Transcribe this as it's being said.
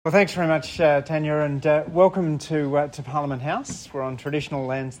Well, thanks very much, Tanya, and welcome to Parliament House. We're on traditional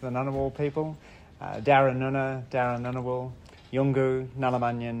lands of the Ngunnawal people, Darra Nuna, Darra Ngunnawal, Yungu,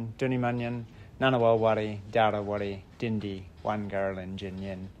 Nalamanyan, Dunimanyan, Ngunnawalwari, Darrawari, Dindi, Wangarlin,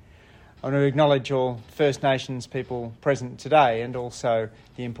 Jinyin. I want to acknowledge all First Nations people present today and also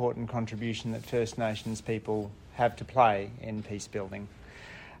the important contribution that First Nations people have to play in peace building.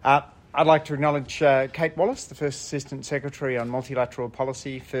 I'd like to acknowledge Kate Wallace, the First Assistant Secretary on Multilateral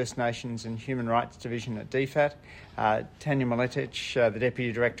Policy, First Nations and Human Rights Division at DFAT, Tanya Miletic, the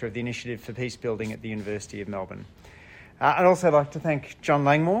Deputy Director of the Initiative for Peace Building at the University of Melbourne. I'd also like to thank John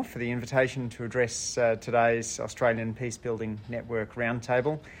Langmore for the invitation to address today's Australian Peace Building Network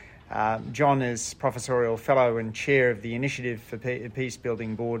Roundtable. John is Professorial Fellow and Chair of the Initiative for Peace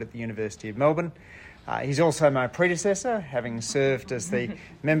Building Board at the University of Melbourne. He's also my predecessor, having served as the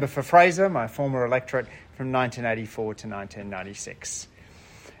member for Fraser, my former electorate, from 1984 to 1996.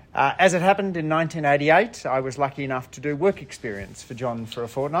 As it happened in 1988, I was lucky enough to do work experience for John for a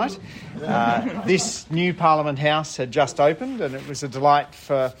fortnight. This new Parliament House had just opened, and it was a delight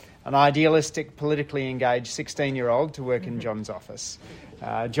for an idealistic, politically engaged 16-year-old to work in John's office.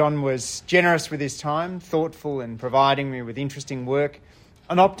 John was generous with his time, thoughtful in providing me with interesting work,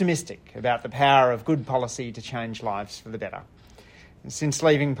 and optimistic about the power of good policy to change lives for the better. Since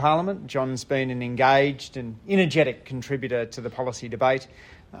leaving Parliament, John's been an engaged and energetic contributor to the policy debate,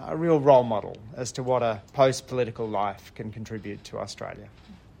 a real role model as to what a post-political life can contribute to Australia.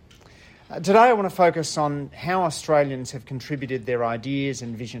 Today I want to focus on how Australians have contributed their ideas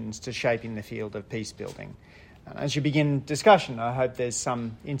and visions to shaping the field of peace building. And as you begin discussion, I hope there's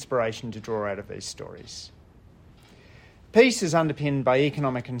some inspiration to draw out of these stories. Peace is underpinned by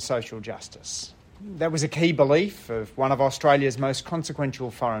economic and social justice. That was a key belief of one of Australia's most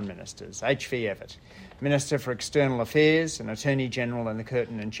consequential foreign ministers, H.V. Evatt, Minister for External Affairs and Attorney-General in the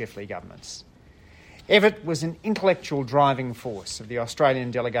Curtin and Chifley governments. Evatt was an intellectual driving force of the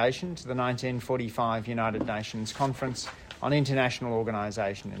Australian delegation to the 1945 United Nations Conference on International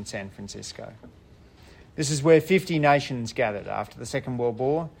Organisation in San Francisco. This is where 50 nations gathered after the Second World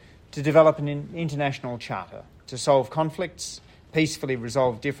War to develop an international charter to solve conflicts, peacefully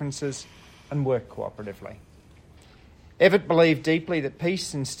resolve differences and work cooperatively. Evatt believed deeply that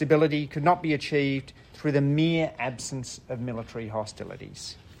peace and stability could not be achieved through the mere absence of military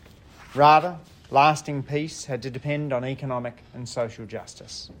hostilities. Rather, lasting peace had to depend on economic and social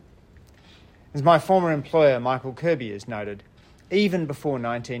justice. As my former employer, Michael Kirby, has noted, even before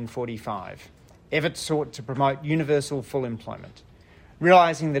 1945, Evatt sought to promote universal full employment,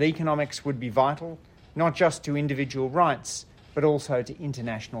 realising that economics would be vital not just to individual rights, but also to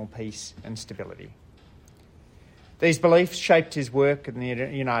international peace and stability. These beliefs shaped his work in the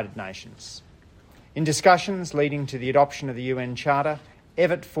United Nations. In discussions leading to the adoption of the UN Charter,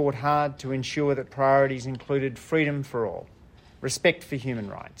 Evatt fought hard to ensure that priorities included freedom for all, respect for human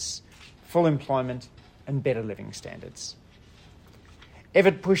rights, full employment and better living standards.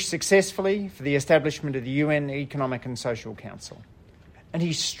 Evatt pushed successfully for the establishment of the UN Economic and Social Council, and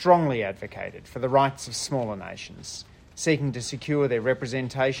he strongly advocated for the rights of smaller nations, seeking to secure their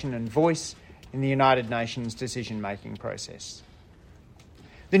representation and voice in the United Nations decision-making process.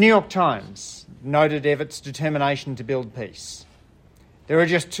 The New York Times noted Evatt's determination to build peace. There are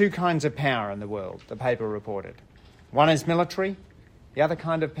just two kinds of power in the world, the paper reported. One is military, the other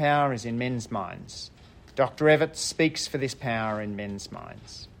kind of power is in men's minds. Dr. Evatt speaks for this power in men's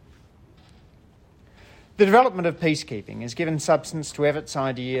minds. The development of peacekeeping has given substance to Evatt's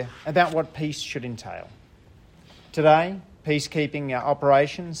idea about what peace should entail. Today, peacekeeping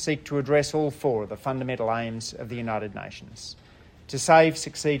operations seek to address all four of the fundamental aims of the United Nations: to save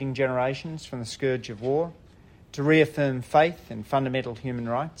succeeding generations from the scourge of war, to reaffirm faith in fundamental human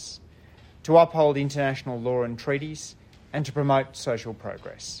rights, to uphold international law and treaties, and to promote social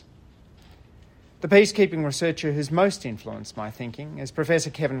progress. The peacekeeping researcher who's most influenced my thinking is Professor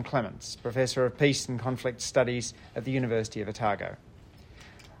Kevin Clements, Professor of Peace and Conflict Studies at the University of Otago.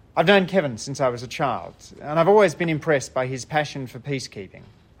 I've known Kevin since I was a child, and I've always been impressed by his passion for peacekeeping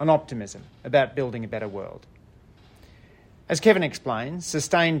and optimism about building a better world. As Kevin explains,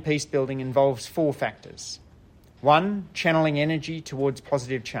 sustained peace building involves four factors. 1, channeling energy towards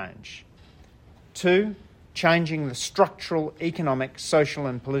positive change. 2, changing the structural, economic, social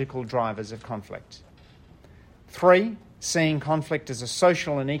and political drivers of conflict. 3, seeing conflict as a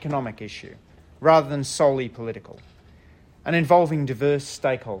social and economic issue rather than solely political, and involving diverse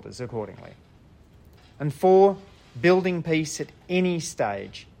stakeholders accordingly. And 4, building peace at any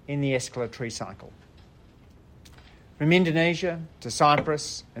stage in the escalatory cycle. From Indonesia to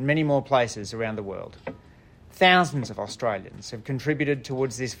Cyprus and many more places around the world, Thousands of Australians have contributed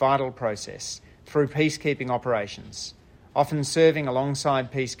towards this vital process through peacekeeping operations, often serving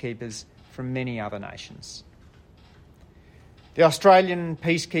alongside peacekeepers from many other nations. The Australian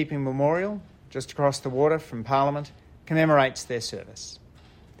Peacekeeping Memorial, just across the water from Parliament, commemorates their service.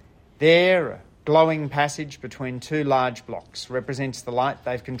 There, a glowing passage between two large blocks represents the light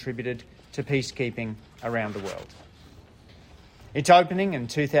they've contributed to peacekeeping around the world. Its opening in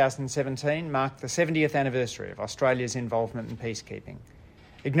 2017 marked the 70th anniversary of Australia's involvement in peacekeeping,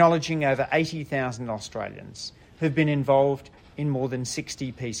 acknowledging over 80,000 Australians who've been involved in more than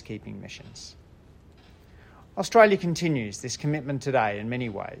 60 peacekeeping missions. Australia continues this commitment today in many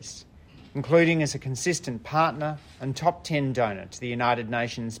ways, including as a consistent partner and top 10 donor to the United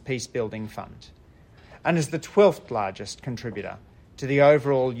Nations Peacebuilding Fund, and as the 12th largest contributor to the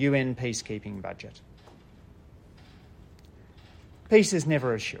overall UN peacekeeping budget. Peace is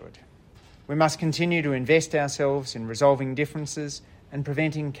never assured. We must continue to invest ourselves in resolving differences and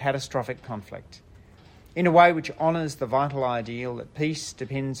preventing catastrophic conflict, in a way which honours the vital ideal that peace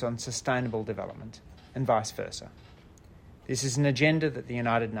depends on sustainable development, and vice versa. This is an agenda that the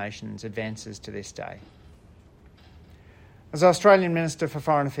United Nations advances to this day. As Australian Minister for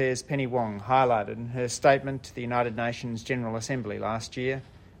Foreign Affairs Penny Wong highlighted in her statement to the United Nations General Assembly last year,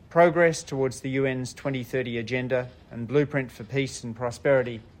 progress towards the UN's 2030 Agenda and Blueprint for Peace and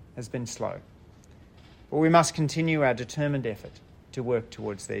Prosperity has been slow. But we must continue our determined effort to work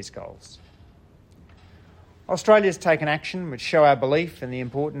towards these goals. Australia's taken action which show our belief in the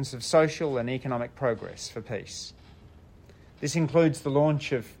importance of social and economic progress for peace. This includes the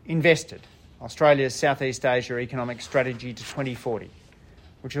launch of Invested, Australia's Southeast Asia Economic Strategy to 2040,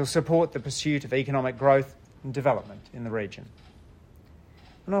 which will support the pursuit of economic growth and development in the region.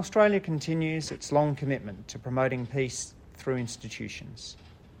 And Australia continues its long commitment to promoting peace through institutions.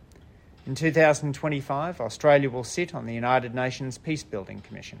 In 2025, Australia will sit on the United Nations Peacebuilding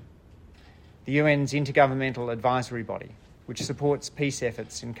Commission, the UN's intergovernmental advisory body, which supports peace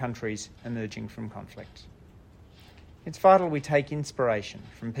efforts in countries emerging from conflict. It's vital we take inspiration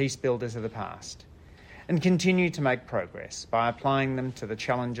from peace builders of the past and continue to make progress by applying them to the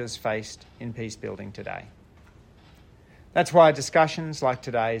challenges faced in peace building today. That's why discussions like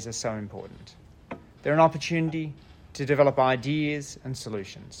today's are so important. They're an opportunity to develop ideas and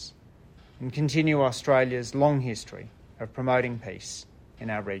solutions and continue Australia's long history of promoting peace in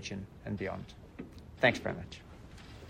our region and beyond. Thanks very much.